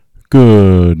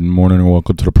Good morning and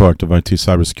welcome to the Proactive IT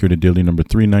Cybersecurity Daily number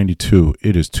 392.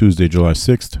 It is Tuesday, July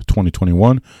 6th,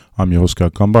 2021. I'm your host,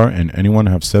 Scott Gumbar, and anyone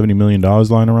have $70 million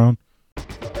lying around?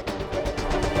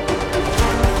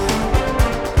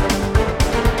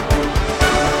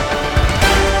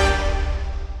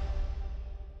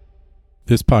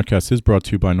 This podcast is brought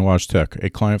to you by Nuage Tech, a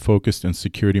client-focused and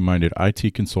security-minded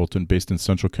IT consultant based in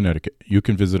Central Connecticut. You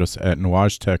can visit us at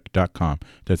nuagetech.com.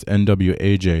 That's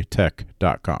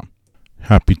nwajtech.com.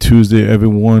 Happy Tuesday,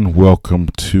 everyone. Welcome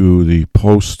to the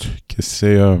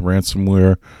post-Kaseya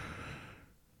ransomware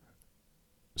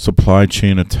supply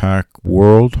chain attack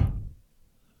world. I'm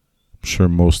sure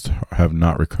most have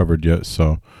not recovered yet,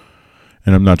 and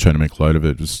I'm not trying to make light of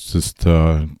it. It's just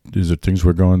these are things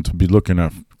we're going to be looking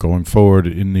at going forward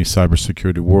in the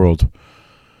cybersecurity world.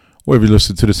 Wherever you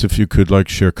listen to this, if you could like,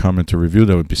 share, comment, or review,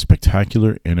 that would be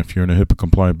spectacular. And if you're in a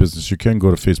HIPAA-compliant business, you can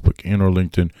go to Facebook and or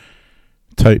LinkedIn,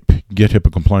 type Get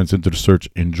HIPAA Compliance into the search,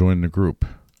 and join the group.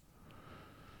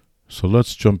 So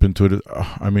let's jump into it.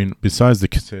 Besides the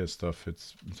Kaseya stuff,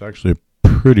 it's actually a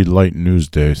pretty light news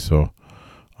day. So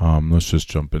let's just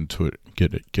jump into it.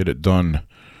 Get it done.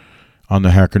 On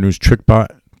the Hacker News,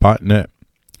 TrickBot.net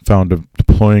found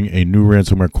deploying a new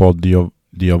ransomware called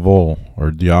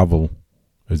Diavol,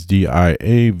 as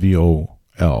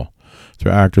D-I-A-V-O-L.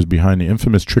 There are actors behind the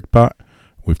infamous TrickBot.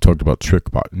 We've talked about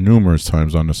TrickBot numerous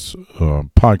times on this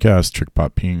podcast.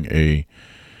 TrickBot being a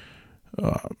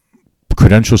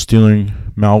credential stealing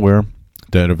malware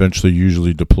that eventually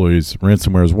usually deploys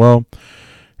ransomware as well.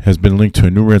 Has been linked to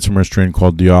a new ransomware strain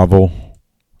called Diavol.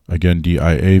 Again,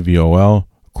 D-I-A-V-O-L.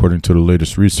 According to the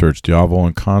latest research, Diavol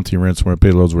and Conti ransomware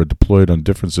payloads were deployed on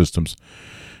different systems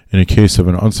in a case of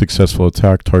an unsuccessful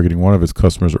attack targeting one of its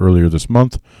customers earlier this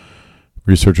month.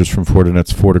 Researchers from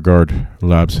Fortinet's FortiGuard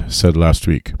Labs said last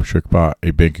week. TrickBot, a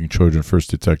banking Trojan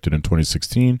first detected in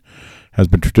 2016, has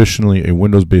been traditionally a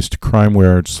Windows-based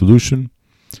crimeware solution,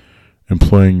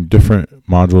 employing different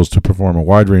modules to perform a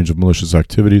wide range of malicious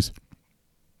activities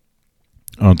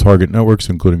on target networks,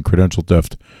 including credential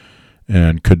theft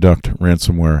and conduct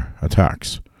ransomware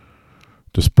attacks.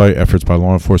 Despite efforts by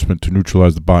law enforcement to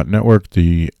neutralize the bot network,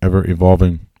 the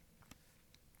ever-evolving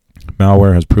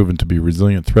malware has proven to be a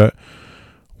resilient threat.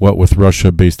 What with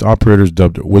Russia-based operators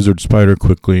dubbed Wizard Spider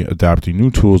quickly adapting new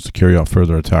tools to carry out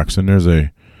further attacks. And there's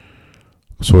a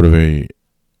sort of a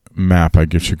map, I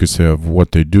guess you could say, of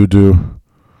what they do.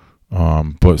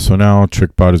 But so now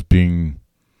TrickBot is being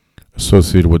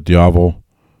associated with Diavol.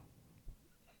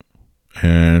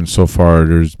 And so far,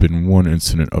 there's been one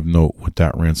incident of note with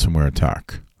that ransomware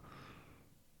attack.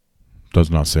 Does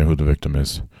not say who the victim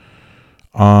is.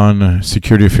 On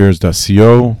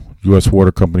securityaffairs.co, U.S.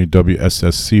 water company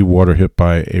WSSC Water hit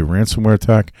by a ransomware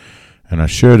attack. And I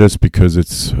share this because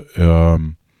it's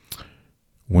when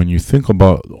you think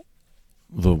about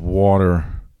the water,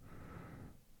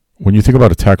 when you think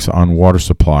about attacks on water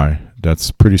supply,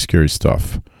 that's pretty scary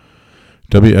stuff.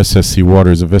 WSSC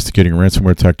Water is investigating a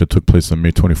ransomware attack that took place on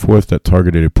May 24th that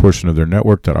targeted a portion of their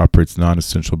network that operates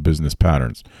non-essential business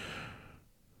patterns.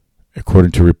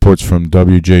 According to reports from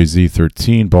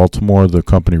WJZ13 Baltimore, the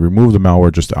company removed the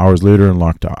malware just hours later and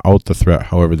locked out the threat.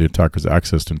 However, the attackers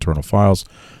accessed internal files.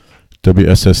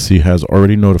 WSSC has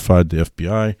already notified the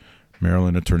FBI,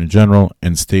 Maryland Attorney General,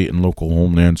 and state and local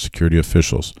homeland security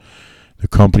officials. The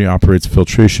company operates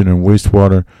filtration and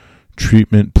wastewater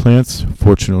treatment plants.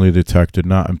 Fortunately, the attack did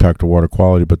not impact the water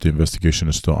quality, but the investigation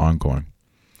is still ongoing.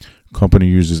 The company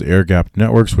uses air-gapped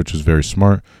networks, which is very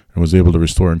smart, and was able to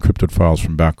restore encrypted files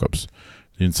from backups.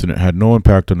 The incident had no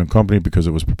impact on the company because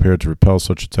it was prepared to repel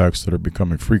such attacks that are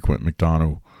becoming frequent,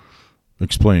 McDonough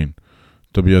explained.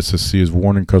 WSSC is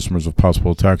warning customers of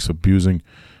possible attacks abusing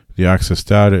the access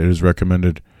data. It is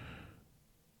recommended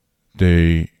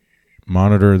they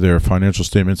monitor their financial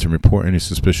statements and report any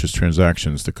suspicious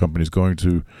transactions. The company is going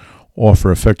to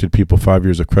offer affected people 5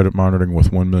 years of credit monitoring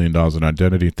with $1 million in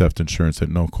identity theft insurance at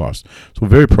no cost. So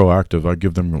very proactive. I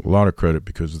give them a lot of credit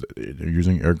because they're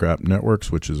using air-gapped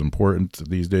networks, which is important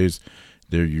these days.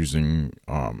 They're using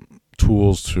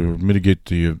tools to mitigate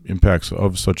the impacts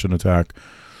of such an attack.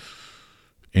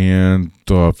 And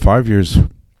 5 years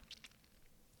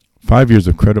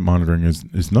of credit monitoring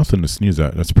is nothing to sneeze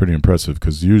at. That's pretty impressive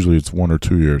because usually it's 1 or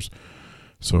 2 years.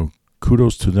 So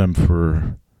kudos to them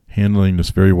for handling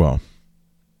this very well.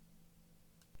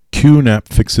 QNAP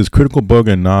fixes critical bug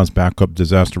in NAS backup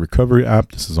disaster recovery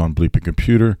app. This is on Bleeping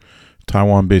Computer.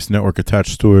 Taiwan-based network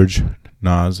attached storage,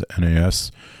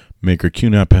 NAS, maker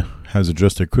QNAP has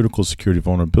addressed a critical security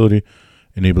vulnerability,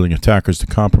 enabling attackers to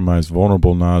compromise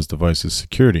vulnerable NAS devices'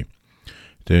 security.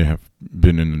 They have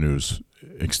been in the news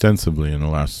extensively in the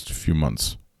last few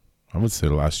months. I would say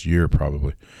the last year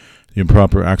probably. The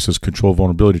improper access control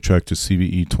vulnerability track to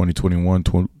CVE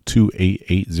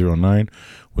 2021-28809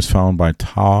 was found by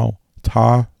Ta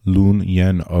Lun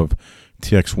Yen of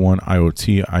TX1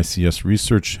 IoT ICS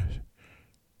Research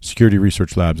Security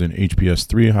Research Labs in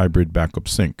HBS3 Hybrid Backup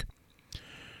Sync,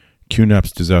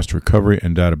 QNAP's disaster recovery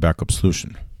and data backup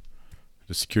solution.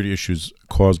 The security issues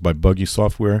caused by buggy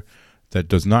software that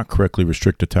does not correctly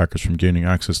restrict attackers from gaining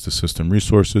access to system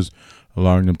resources,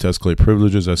 allowing them to escalate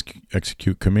privileges,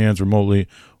 execute commands remotely,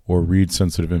 or read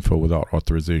sensitive info without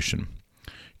authorization.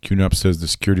 QNAP says the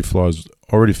security flaw is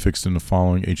already fixed in the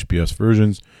following HBS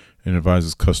versions and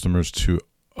advises customers to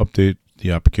update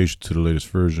the application to the latest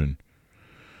version.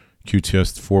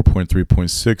 QTS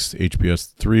 4.3.6,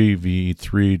 HBS 3,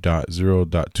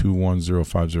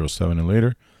 VE3.0.210507 and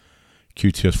later.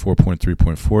 QTS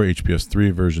 4.3.4, HBS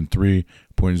 3, version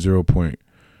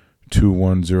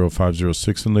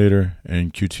 3.0.210506 and later,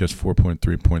 and QTS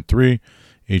 4.3.3,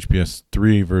 HBS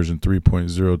 3, version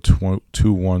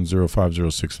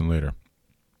 3.0.210506 and later.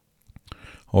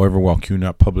 However, while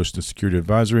QNAP published a security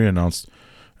advisory announcing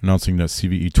that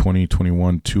CVE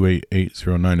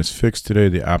 2021-28809 is fixed today,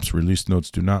 the app's release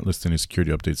notes do not list any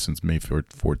security updates since May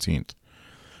 14th.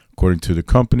 According to the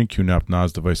company, QNAP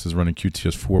NAS devices running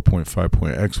QTS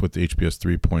 4.5.x with HBS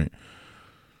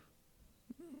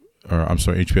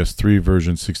 3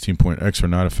 version 16.x are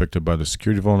not affected by the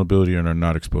security vulnerability and are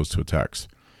not exposed to attacks.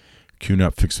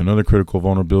 QNAP fixed another critical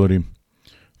vulnerability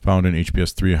found in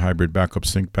HBS 3 Hybrid Backup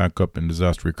Sync Backup and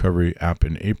Disaster Recovery app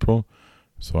in April.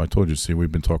 So I told you, see,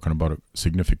 we've been talking about it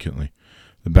significantly.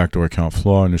 The backdoor account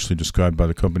flaw, initially described by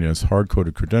the company as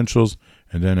hard-coded credentials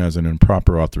and then as an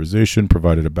improper authorization,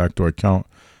 provided a backdoor account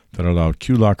that allowed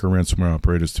QLocker ransomware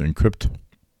operators to encrypt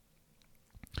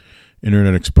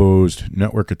internet-exposed,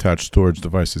 network-attached storage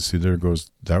devices. See, there goes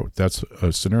that's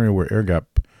a scenario where air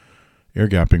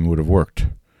gapping would have worked.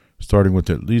 Starting with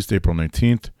at least April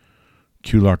 19th,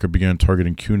 QLocker began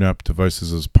targeting QNAP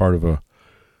devices as part of a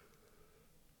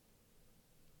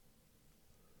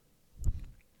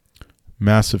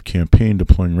massive campaign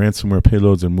deploying ransomware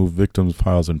payloads and moved victims'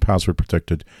 files and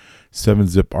password-protected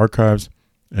 7-zip archives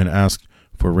and asked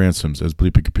for ransoms. As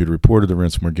Bleeping Computer reported, the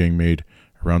ransomware gang made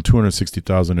around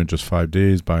 $260,000 in just 5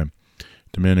 days by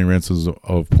demanding ransoms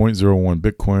of 0.01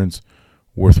 bitcoins,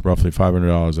 worth roughly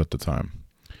 $500 at the time.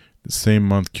 The same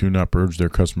month, QNAP urged their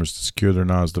customers to secure their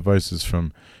NAS devices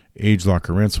from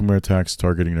AgeLocker ransomware attacks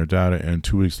targeting their data, and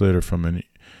 2 weeks later from an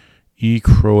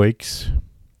Echoraix,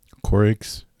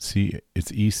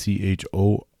 it's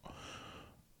ECHORAIX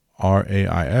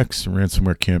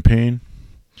ransomware campaign.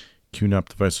 QNAP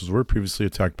devices were previously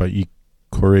attacked by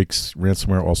Echoraix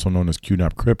ransomware, also known as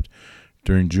QNAP Crypt,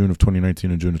 during June of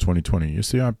 2019 and June of 2020. You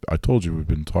see, I told you we've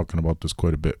been talking about this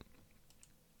quite a bit.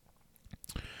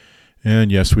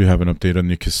 And yes, we have an update on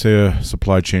the Kaseya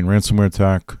supply chain ransomware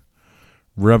attack.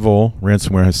 Revol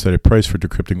ransomware has set a price for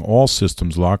decrypting all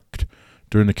systems locked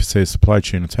during the Kaseya supply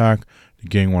chain attack. The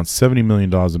gang wants $70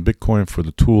 million in Bitcoin for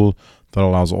the tool that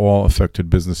allows all affected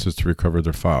businesses to recover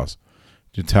their files.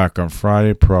 The attack on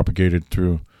Friday propagated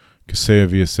through Kaseya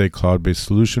VSA cloud-based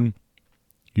solution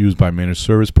used by managed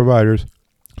service providers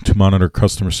to monitor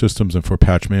customer systems and for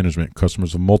patch management.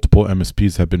 Customers of multiple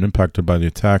MSPs have been impacted by the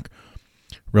attack.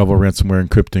 Revol ransomware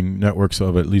encrypting networks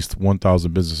of at least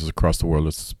 1,000 businesses across the world.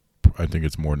 I think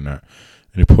it's more than that.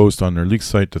 In a post on their leak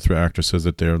site, the threat actor says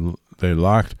that they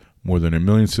locked more than 1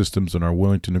 million systems and are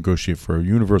willing to negotiate for a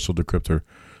universal decryptor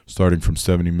starting from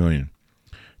 70 million.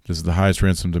 This is the highest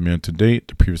ransom demand to date.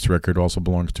 The previous record also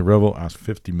belongs to Revol, asked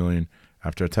 $50 million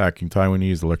after attacking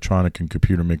Taiwanese electronic and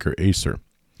computer maker Acer.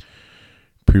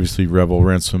 Previously, Revol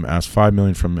ransom asked $5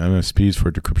 million from MSPs for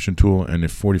a decryption tool and a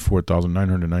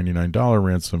 $44,999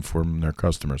 ransom from their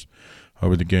customers.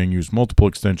 However, the gang used multiple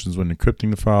extensions when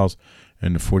encrypting the files,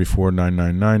 and the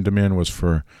 $44,999 demand was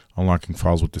for unlocking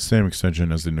files with the same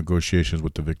extension as the negotiations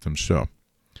with the victims show.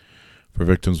 For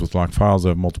victims with locked files that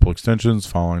have multiple extensions,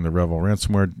 following the Revol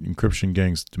ransomware encryption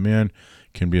gang's demand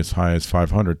can be as high as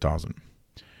 $500,000.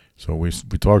 So we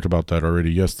talked about that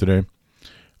already yesterday.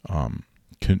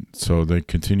 So they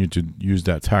continue to use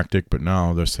that tactic, but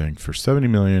now they're saying for $70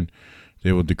 million,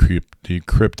 they will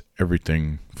decrypt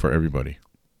everything for everybody.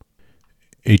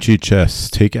 HHS,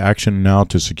 take action now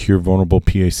to secure vulnerable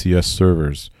PACS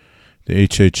servers. The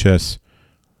HHS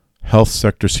Health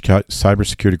Sector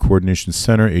Cybersecurity Coordination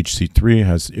Center, HC3,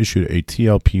 has issued a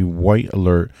TLP white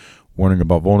alert warning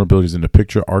about vulnerabilities in the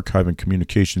Picture Archive and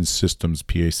Communications Systems,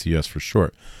 PACS for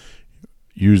short,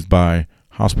 used by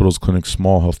hospitals, clinics,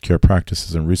 small healthcare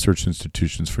practices, and research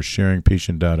institutions for sharing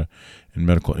patient data and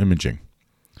medical imaging.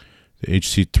 The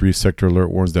HC3 sector alert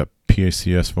warns that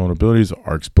PACS vulnerabilities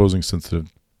are exposing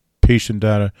sensitive patient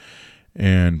data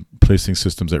and placing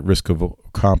systems at risk of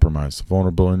compromise.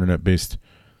 Vulnerable internet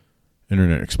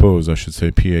exposed,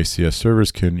 PACS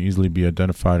servers can easily be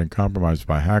identified and compromised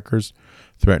by hackers,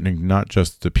 threatening not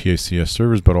just the PACS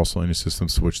servers but also any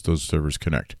systems to which those servers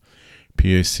connect.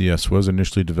 PACS was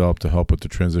initially developed to help with the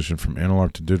transition from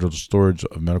analog to digital storage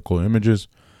of medical images.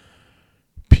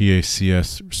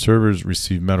 PACS servers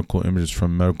receive medical images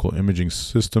from medical imaging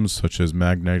systems such as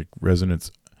magnetic resonance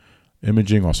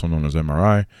imaging, also known as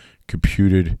MRI,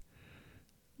 computed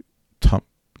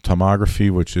tomography,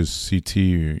 which is CT,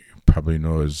 you probably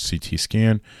know as CT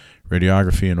scan,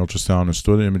 radiography, and ultrasound, and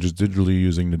store the images digitally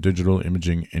using the Digital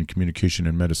Imaging and Communication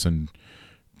in Medicine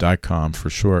DICOM for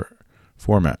short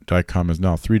format. DICOM is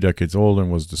now 3 decades old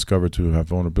and was discovered to have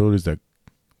vulnerabilities that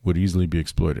would easily be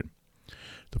exploited.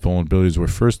 The vulnerabilities were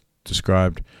first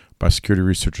described by security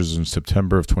researchers in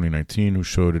September of 2019, who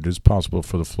showed it is possible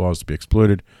for the flaws to be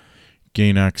exploited,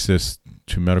 gain access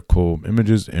to medical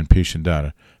images and patient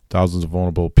data. Thousands of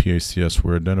vulnerable PACS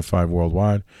were identified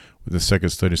worldwide, with a second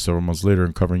study several months later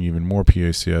uncovering even more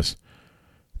PACS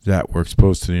that were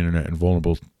exposed to the internet and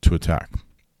vulnerable to attack.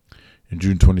 In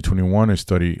June 2021, a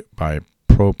study by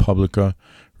ProPublica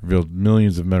revealed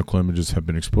millions of medical images have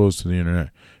been exposed to the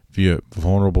internet via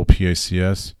vulnerable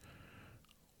PACS.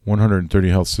 130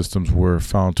 health systems were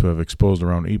found to have exposed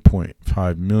around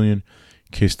 8.5 million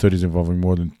case studies involving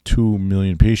more than 2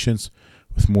 million patients,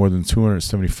 with more than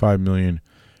 275 million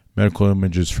medical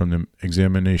images from the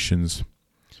examinations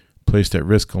placed at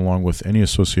risk, along with any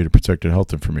associated protected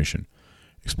health information.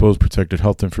 Exposed protected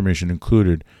health information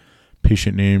included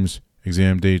patient names,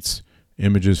 exam dates,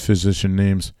 images, physician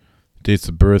names, dates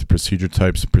of birth, procedure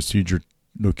types, procedure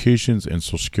locations, and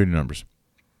social security numbers.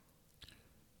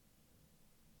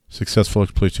 Successful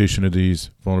exploitation of these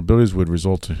vulnerabilities would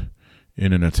result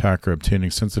in an attacker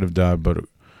obtaining sensitive data, but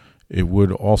it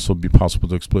would also be possible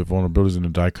to exploit vulnerabilities in the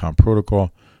DICOM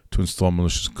protocol to install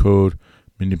malicious code,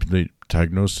 manipulate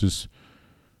diagnosis,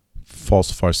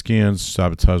 falsify scans,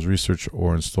 sabotage research,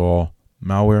 or install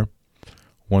malware.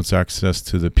 Once access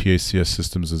to the PACS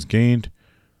systems is gained,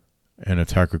 an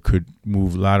attacker could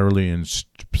move laterally and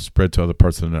spread to other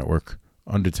parts of the network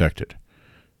undetected.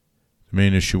 The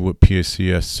main issue with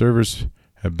PACS servers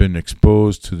have been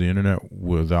exposed to the internet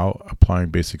without applying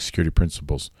basic security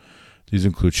principles. These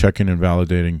include checking and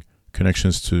validating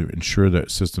connections to ensure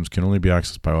that systems can only be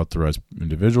accessed by authorized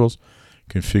individuals,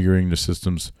 configuring the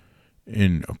systems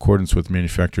in accordance with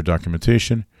manufacturer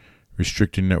documentation,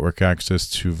 restricting network access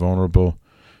to vulnerable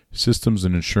systems,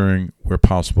 and ensuring, where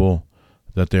possible,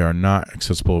 that they are not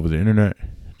accessible over the internet.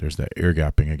 There's that air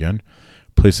gapping again.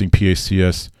 Placing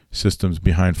PACS systems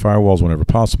behind firewalls whenever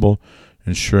possible,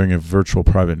 ensuring a virtual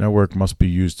private network must be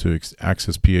used to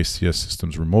access PACS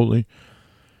systems remotely,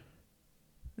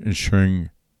 ensuring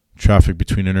traffic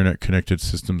between internet-connected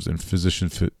systems and physician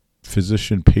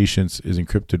patients is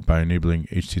encrypted by enabling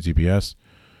HTTPS,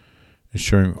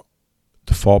 ensuring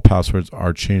default passwords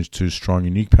are changed to strong,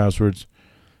 unique passwords,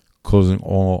 closing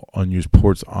all unused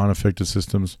ports on affected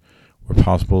systems where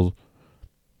possible,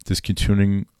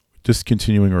 discontinuing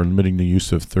or limiting the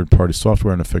use of third-party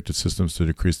software on affected systems to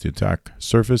decrease the attack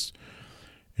surface,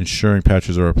 ensuring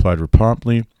patches are applied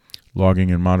promptly, logging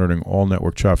and monitoring all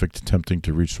network traffic attempting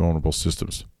to reach vulnerable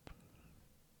systems.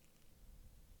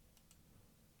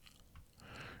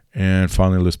 And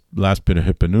finally, last bit of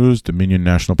HIPAA news. Dominion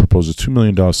National proposes $2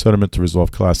 million settlement to resolve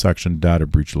class action data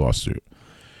breach lawsuit.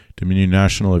 Dominion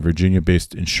National, a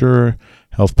Virginia-based insurer,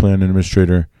 health plan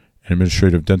administrator, and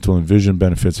administrator of dental and vision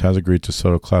benefits, has agreed to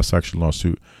settle a class action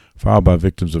lawsuit filed by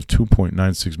victims of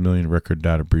 2.96 million record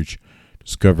data breach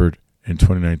discovered in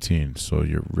 2019. So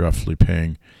you're roughly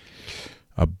paying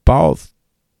about,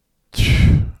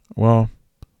 well,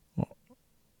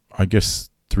 I guess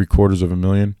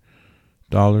 $750,000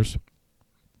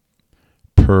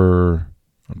 per.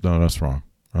 No, that's wrong.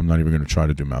 I'm not even going to try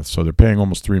to do math. So they're paying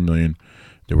almost $3 million.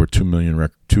 There were $2 million.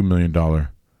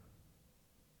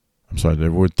 I'm sorry.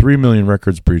 There were 3 million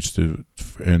records breached,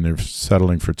 and they're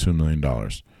settling for $2 million.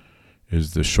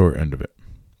 Is the short end of it.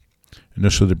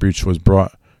 Initially, the breach was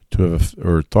thought to have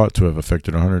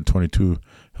affected 122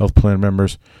 health plan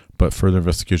members, but further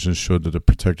investigations showed that the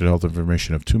protected health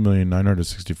information of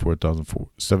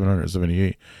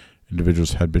 2,964,778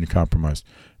 individuals had been compromised,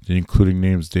 including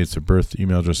names, dates of birth,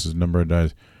 email addresses, number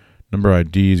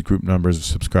IDs, group numbers,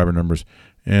 subscriber numbers,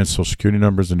 and social security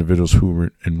numbers. Individuals who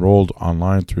were enrolled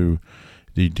online through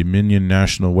the Dominion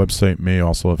National website may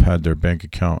also have had their bank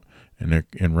account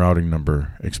and routing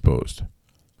number exposed.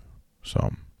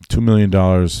 So $2 million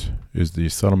is the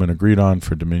settlement agreed on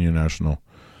for Dominion National.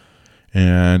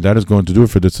 And that is going to do it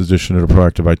for this edition of the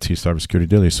Proactive IT Cybersecurity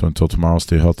Daily. So until tomorrow,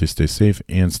 stay healthy, stay safe,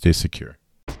 and stay secure.